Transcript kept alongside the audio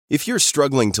If you're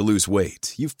struggling to lose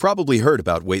weight, you've probably heard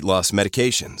about weight loss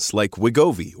medications like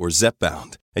Wegovy or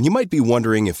Zepbound, and you might be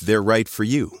wondering if they're right for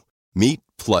you. Meet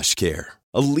PlushCare,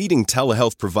 a leading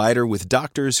telehealth provider with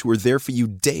doctors who are there for you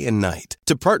day and night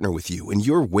to partner with you in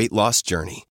your weight loss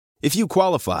journey. If you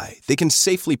qualify, they can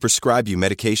safely prescribe you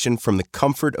medication from the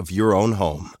comfort of your own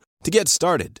home. To get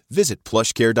started, visit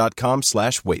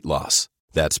plushcare.com/weightloss.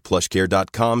 That's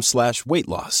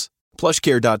plushcare.com/weightloss.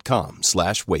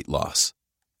 plushcare.com/weightloss.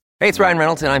 Hey, it's Ryan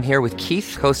Reynolds, and I'm here with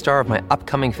Keith, co-star of my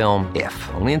upcoming film,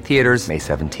 If, only in theaters May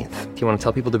 17th. Do you want to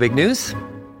tell people the big news?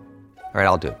 All right,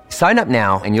 I'll do it. Sign up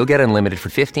now and you'll get unlimited for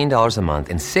 $15 a month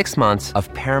and 6 months of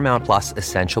Paramount Plus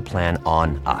Essential Plan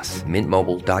on us.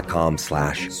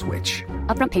 MintMobile.com/switch.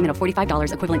 Upfront payment of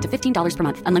 $45 equivalent to $15 per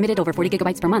month. Unlimited over 40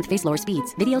 gigabytes per month. Face lower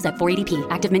speeds. Videos at 480p.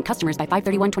 Active Mint customers by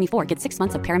 531.24 get 6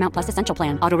 months of Paramount Plus Essential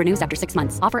Plan. Auto renews after 6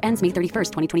 months. Offer ends May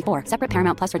 31st, 2024. Separate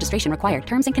Paramount Plus registration required.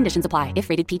 Terms and conditions apply if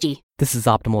rated PG. This is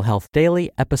Optimal Health Daily,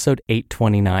 episode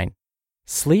 829.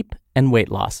 Sleep and Weight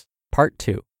Loss, Part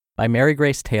 2, by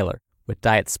Marygrace Taylor, with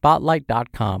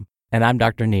DietSpotlight.com, and I'm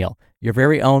Dr. Neil, your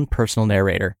very own personal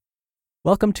narrator.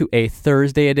 Welcome to a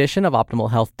Thursday edition of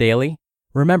Optimal Health Daily.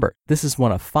 Remember, this is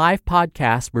one of 5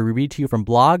 podcasts where we read to you from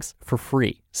blogs for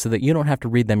free so that you don't have to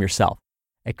read them yourself,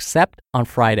 except on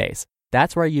Fridays.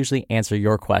 That's where I usually answer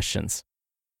your questions.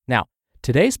 Now,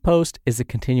 today's post is a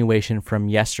continuation from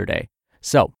yesterday,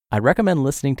 so I recommend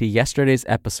listening to yesterday's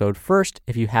episode first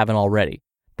if you haven't already.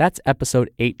 That's episode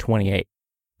 828.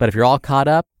 But if you're all caught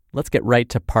up, let's get right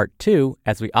to part 2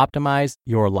 as we optimize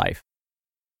your life.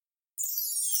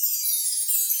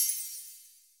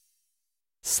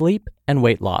 Sleep and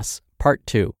Weight Loss, Part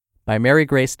 2, by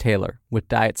Marygrace Taylor, with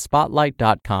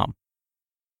DietSpotlight.com.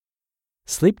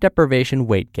 Sleep deprivation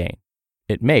weight gain.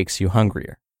 It makes you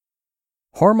hungrier.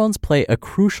 Hormones play a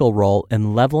crucial role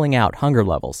in leveling out hunger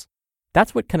levels.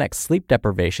 That's what connects sleep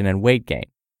deprivation and weight gain.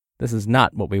 This is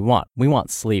not what we want. We want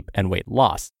sleep and weight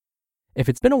loss. If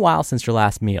it's been a while since your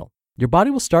last meal, your body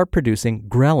will start producing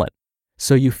ghrelin,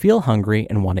 so you feel hungry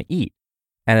and want to eat.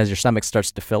 And as your stomach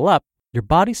starts to fill up, your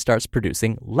body starts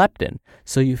producing leptin,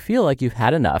 so you feel like you've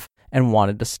had enough and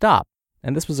wanted to stop.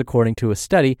 And this was according to a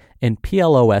study in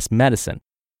PLOS Medicine.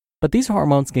 But these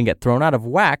hormones can get thrown out of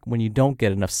whack when you don't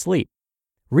get enough sleep.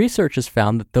 Research has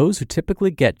found that those who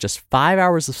typically get just 5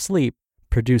 hours of sleep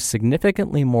produce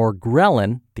significantly more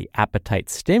ghrelin, the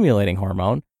appetite-stimulating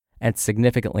hormone, and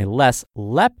significantly less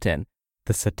leptin,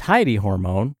 the satiety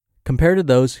hormone, compared to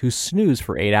those who snooze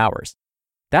for 8 hours.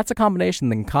 That's a combination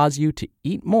that can cause you to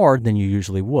eat more than you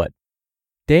usually would.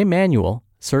 Dave Manuel,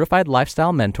 certified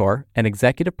lifestyle mentor and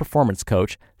executive performance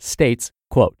coach, states,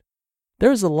 quote,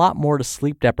 "There is a lot more to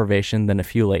sleep deprivation than a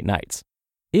few late nights.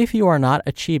 If you are not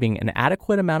achieving an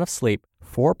adequate amount of sleep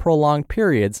for prolonged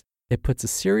periods, it puts a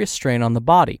serious strain on the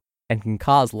body and can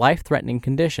cause life-threatening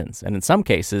conditions, and in some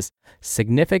cases,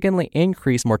 significantly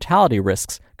increase mortality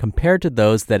risks compared to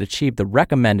those that achieve the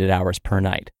recommended hours per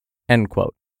night." End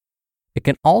quote. It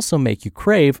can also make you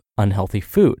crave unhealthy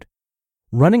food.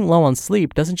 Running low on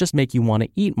sleep doesn't just make you want to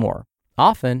eat more.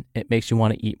 Often, it makes you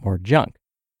want to eat more junk.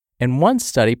 In one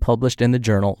study published in the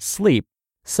journal Sleep,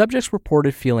 subjects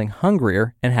reported feeling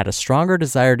hungrier and had a stronger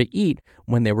desire to eat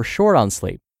when they were short on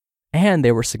sleep. And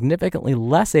they were significantly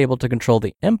less able to control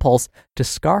the impulse to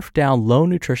scarf down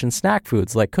low-nutrition snack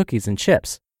foods like cookies and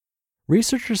chips.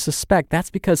 Researchers suspect that's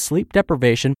because sleep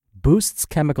deprivation boosts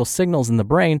chemical signals in the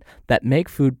brain that make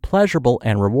food pleasurable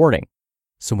and rewarding.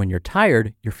 So when you're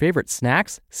tired, your favorite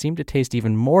snacks seem to taste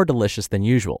even more delicious than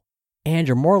usual, and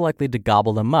you're more likely to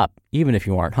gobble them up even if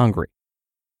you aren't hungry.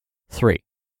 3.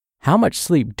 How much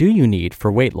sleep do you need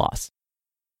for weight loss?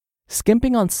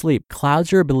 Skimping on sleep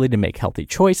clouds your ability to make healthy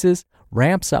choices,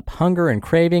 ramps up hunger and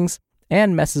cravings,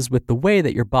 and messes with the way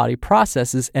that your body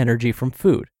processes energy from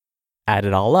food. Add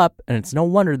it all up, and it's no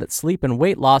wonder that sleep and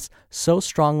weight loss so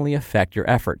strongly affect your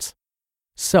efforts.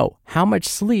 So, how much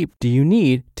sleep do you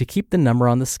need to keep the number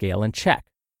on the scale in check?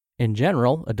 In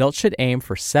general, adults should aim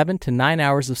for 7 to 9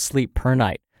 hours of sleep per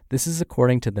night. This is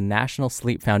according to the National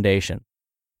Sleep Foundation.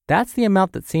 That's the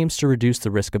amount that seems to reduce the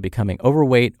risk of becoming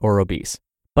overweight or obese.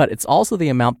 But it's also the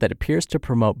amount that appears to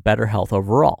promote better health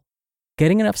overall.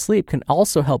 Getting enough sleep can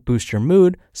also help boost your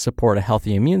mood, support a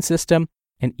healthy immune system,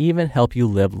 and even help you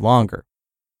live longer.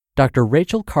 Dr.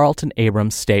 Rachel Carlton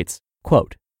Abrams states,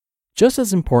 quote, "Just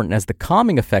as important as the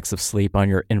calming effects of sleep on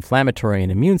your inflammatory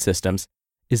and immune systems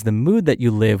is the mood that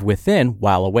you live within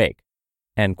while awake."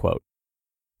 End quote.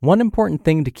 One important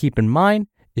thing to keep in mind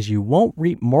is you won't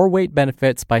reap more weight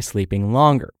benefits by sleeping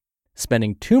longer.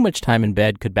 Spending too much time in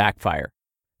bed could backfire.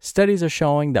 Studies are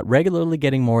showing that regularly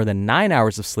getting more than 9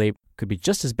 hours of sleep could be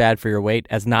just as bad for your weight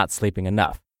as not sleeping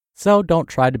enough. So don't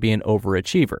try to be an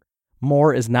overachiever.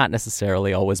 More is not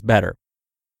necessarily always better.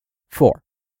 4.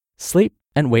 Sleep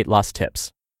and weight loss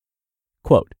tips.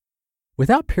 Quote,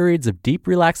 without periods of deep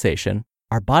relaxation,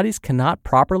 our bodies cannot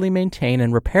properly maintain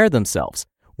and repair themselves,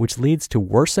 which leads to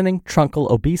worsening truncal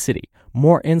obesity,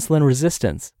 more insulin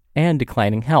resistance, and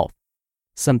declining health.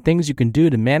 Some things you can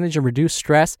do to manage and reduce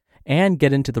stress and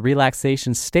get into the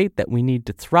relaxation state that we need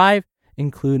to thrive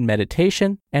include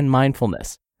meditation and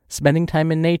mindfulness, spending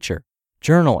time in nature,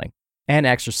 journaling, and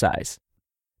exercise.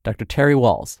 Dr. Terry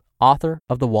Wahls, author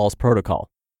of the Wahls Protocol.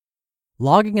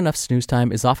 Logging enough snooze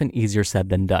time is often easier said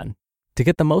than done. To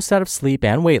get the most out of sleep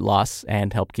and weight loss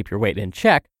and help keep your weight in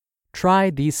check, try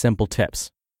these simple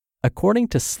tips. According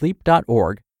to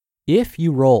sleep.org, if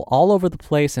you roll all over the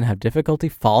place and have difficulty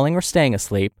falling or staying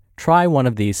asleep, try one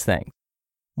of these things.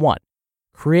 1.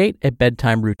 Create a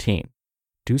bedtime routine.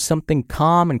 Do something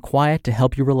calm and quiet to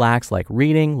help you relax, like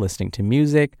reading, listening to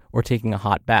music, or taking a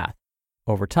hot bath.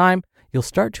 Over time, you'll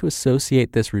start to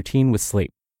associate this routine with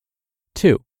sleep.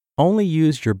 2. Only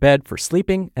use your bed for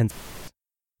sleeping and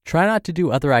try not to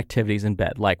do other activities in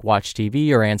bed, like watch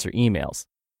TV or answer emails.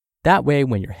 That way,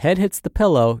 when your head hits the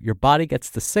pillow, your body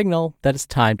gets the signal that it's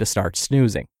time to start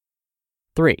snoozing.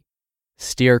 3.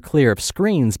 Steer clear of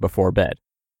screens before bed.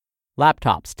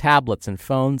 Laptops, tablets, and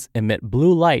phones emit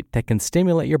blue light that can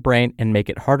stimulate your brain and make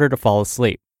it harder to fall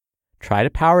asleep. Try to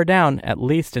power down at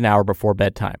least an hour before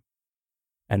bedtime.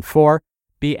 And 4.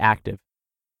 Be active.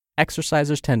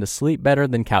 Exercisers tend to sleep better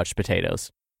than couch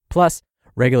potatoes. Plus,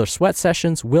 regular sweat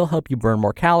sessions will help you burn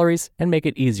more calories and make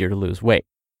it easier to lose weight.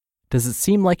 Does it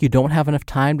seem like you don't have enough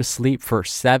time to sleep for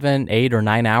 7, 8, or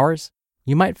 9 hours?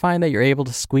 You might find that you're able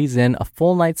to squeeze in a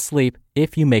full night's sleep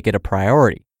if you make it a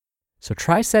priority. So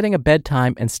try setting a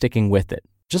bedtime and sticking with it,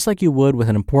 just like you would with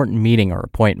an important meeting or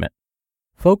appointment.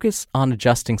 Focus on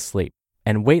adjusting sleep,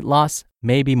 and weight loss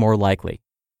may be more likely.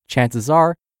 Chances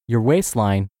are, your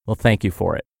waistline will thank you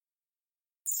for it.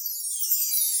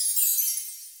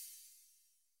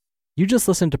 You just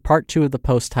listened to part 2 of the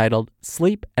post titled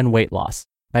Sleep and Weight Loss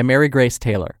by Marygrace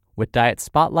Taylor with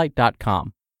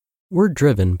DietSpotlight.com. We're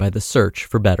driven by the search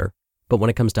for better, but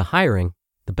when it comes to hiring,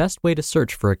 the best way to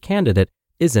search for a candidate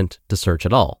isn't to search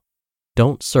at all.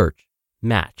 Don't search,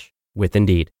 match with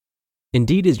Indeed.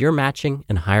 Indeed is your matching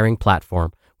and hiring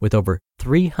platform with over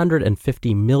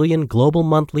 350 million global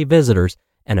monthly visitors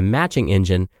and a matching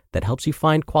engine that helps you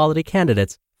find quality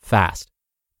candidates fast.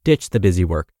 Ditch the busy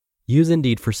work. Use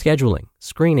Indeed for scheduling,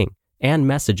 screening, and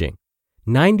messaging.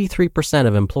 93%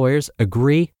 of employers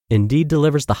agree Indeed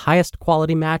delivers the highest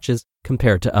quality matches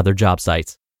compared to other job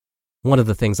sites. One of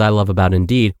the things I love about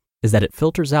Indeed is that it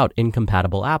filters out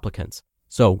incompatible applicants.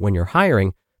 So when you're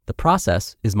hiring, the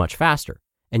process is much faster,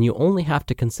 and you only have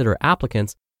to consider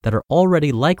applicants that are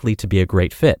already likely to be a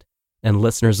great fit. And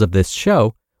listeners of this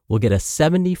show will get a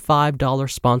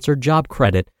 $75 sponsored job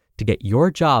credit to get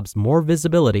your jobs more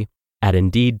visibility at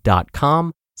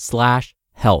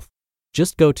Indeed.com/health.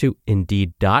 Just go to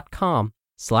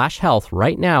Indeed.com/health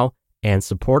right now and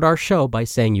support our show by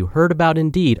saying you heard about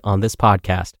Indeed on this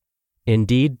podcast.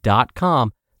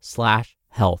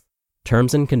 Indeed.com/health.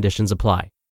 Terms and conditions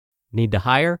apply. Need to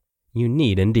hire? You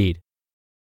need Indeed.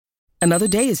 Another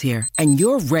day is here, and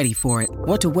you're ready for it.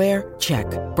 What to wear? Check.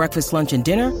 Breakfast, lunch, and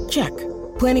dinner? Check.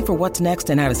 Planning for what's next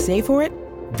and how to save for it?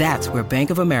 That's where Bank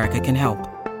of America can help.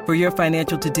 For your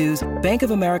financial to-dos, Bank of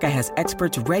America has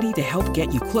experts ready to help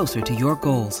get you closer to your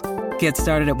goals. Get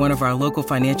started at one of our local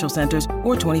financial centers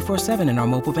or 24/7 in our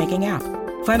mobile banking app.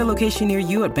 Find a location near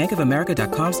you at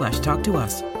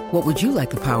bankofamerica.com/talktous. What would you like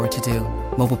the power to do?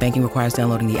 Mobile banking requires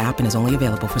downloading the app and is only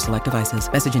available for select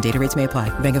devices. Message and data rates may apply.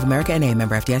 Bank of America NA,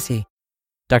 member FDIC.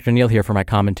 Dr. Neal here for my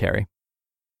commentary.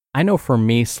 I know for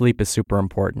me, sleep is super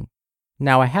important.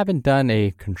 Now, I haven't done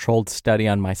a controlled study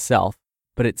on myself,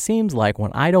 but it seems like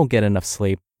when I don't get enough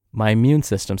sleep, my immune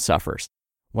system suffers.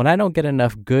 When I don't get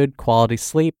enough good quality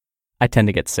sleep, I tend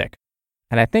to get sick.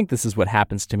 And I think this is what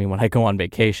happens to me when I go on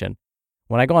vacation.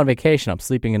 When I go on vacation, I'm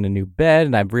sleeping in a new bed,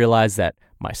 and I've realized that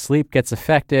my sleep gets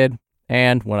affected.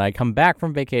 And when I come back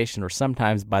from vacation, or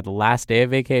sometimes by the last day of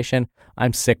vacation,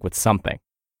 I'm sick with something.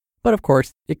 But of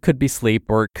course, it could be sleep,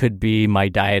 or it could be my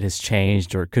diet has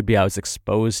changed, or it could be I was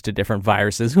exposed to different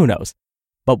viruses, who knows.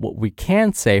 But what we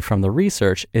can say from the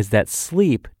research is that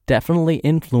sleep definitely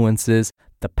influences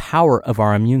the power of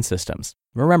our immune systems.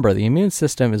 Remember, the immune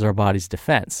system is our body's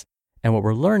defense. And what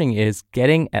we're learning is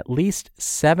getting at least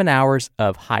 7 hours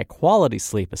of high quality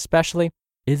sleep especially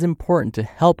is important to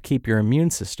help keep your immune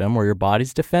system or your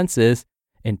body's defenses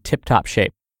in tip-top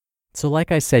shape. So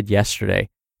like I said yesterday,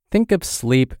 think of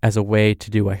sleep as a way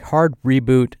to do a hard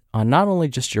reboot on not only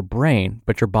just your brain,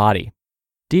 but your body.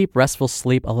 Deep, restful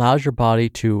sleep allows your body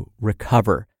to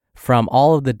recover from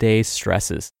all of the day's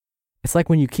stresses. It's like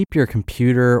when you keep your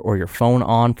computer or your phone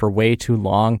on for way too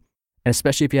long, and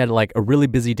especially if you had like a really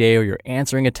busy day or you're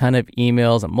answering a ton of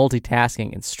emails and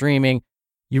multitasking and streaming,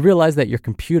 you realize that your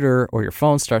computer or your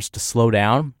phone starts to slow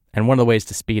down, and one of the ways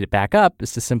to speed it back up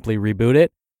is to simply reboot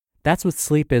it. That's what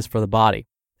sleep is for the body.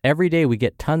 Every day we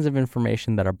get tons of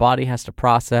information that our body has to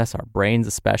process, our brains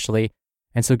especially,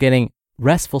 and so getting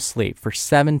restful sleep for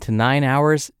 7 to 9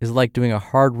 hours is like doing a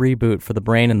hard reboot for the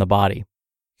brain and the body.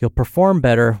 You'll perform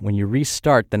better when you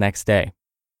restart the next day.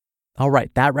 All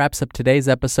right, that wraps up today's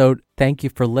episode. Thank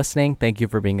you for listening. Thank you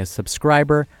for being a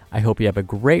subscriber. I hope you have a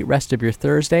great rest of your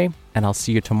Thursday, and I'll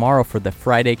see you tomorrow for the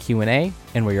Friday Q&A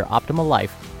and where your optimal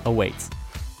life awaits.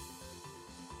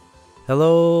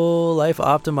 Hello, Life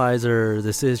Optimizer.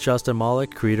 This is Justin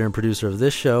Malik, creator and producer of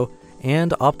this show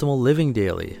and Optimal Living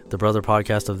Daily, the brother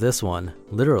podcast of this one.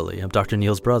 Literally, I'm Dr.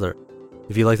 Neil's brother.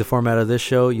 If you like the format of this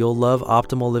show, you'll love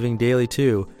Optimal Living Daily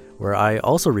too, where I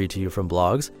also read to you from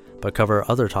blogs, but cover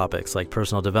other topics like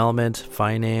personal development,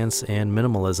 finance, and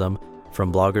minimalism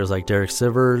from bloggers like Derek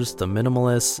Sivers, The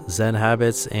Minimalists, Zen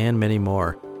Habits, and many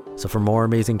more. So for more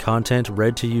amazing content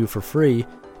read to you for free,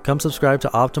 come subscribe to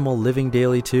Optimal Living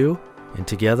Daily too, and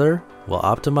together we'll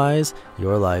optimize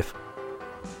your life.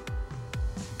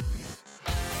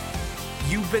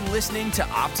 You've been listening to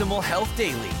Optimal Health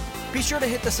Daily. Be sure to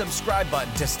hit the subscribe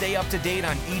button to stay up to date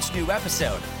on each new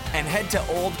episode, and head to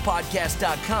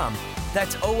oldpodcast.com.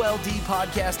 That's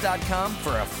oldpodcast.com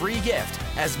for a free gift,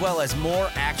 as well as more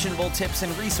actionable tips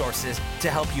and resources to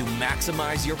help you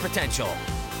maximize your potential.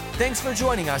 Thanks for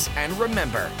joining us, and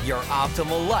remember, your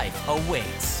optimal life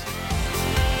awaits.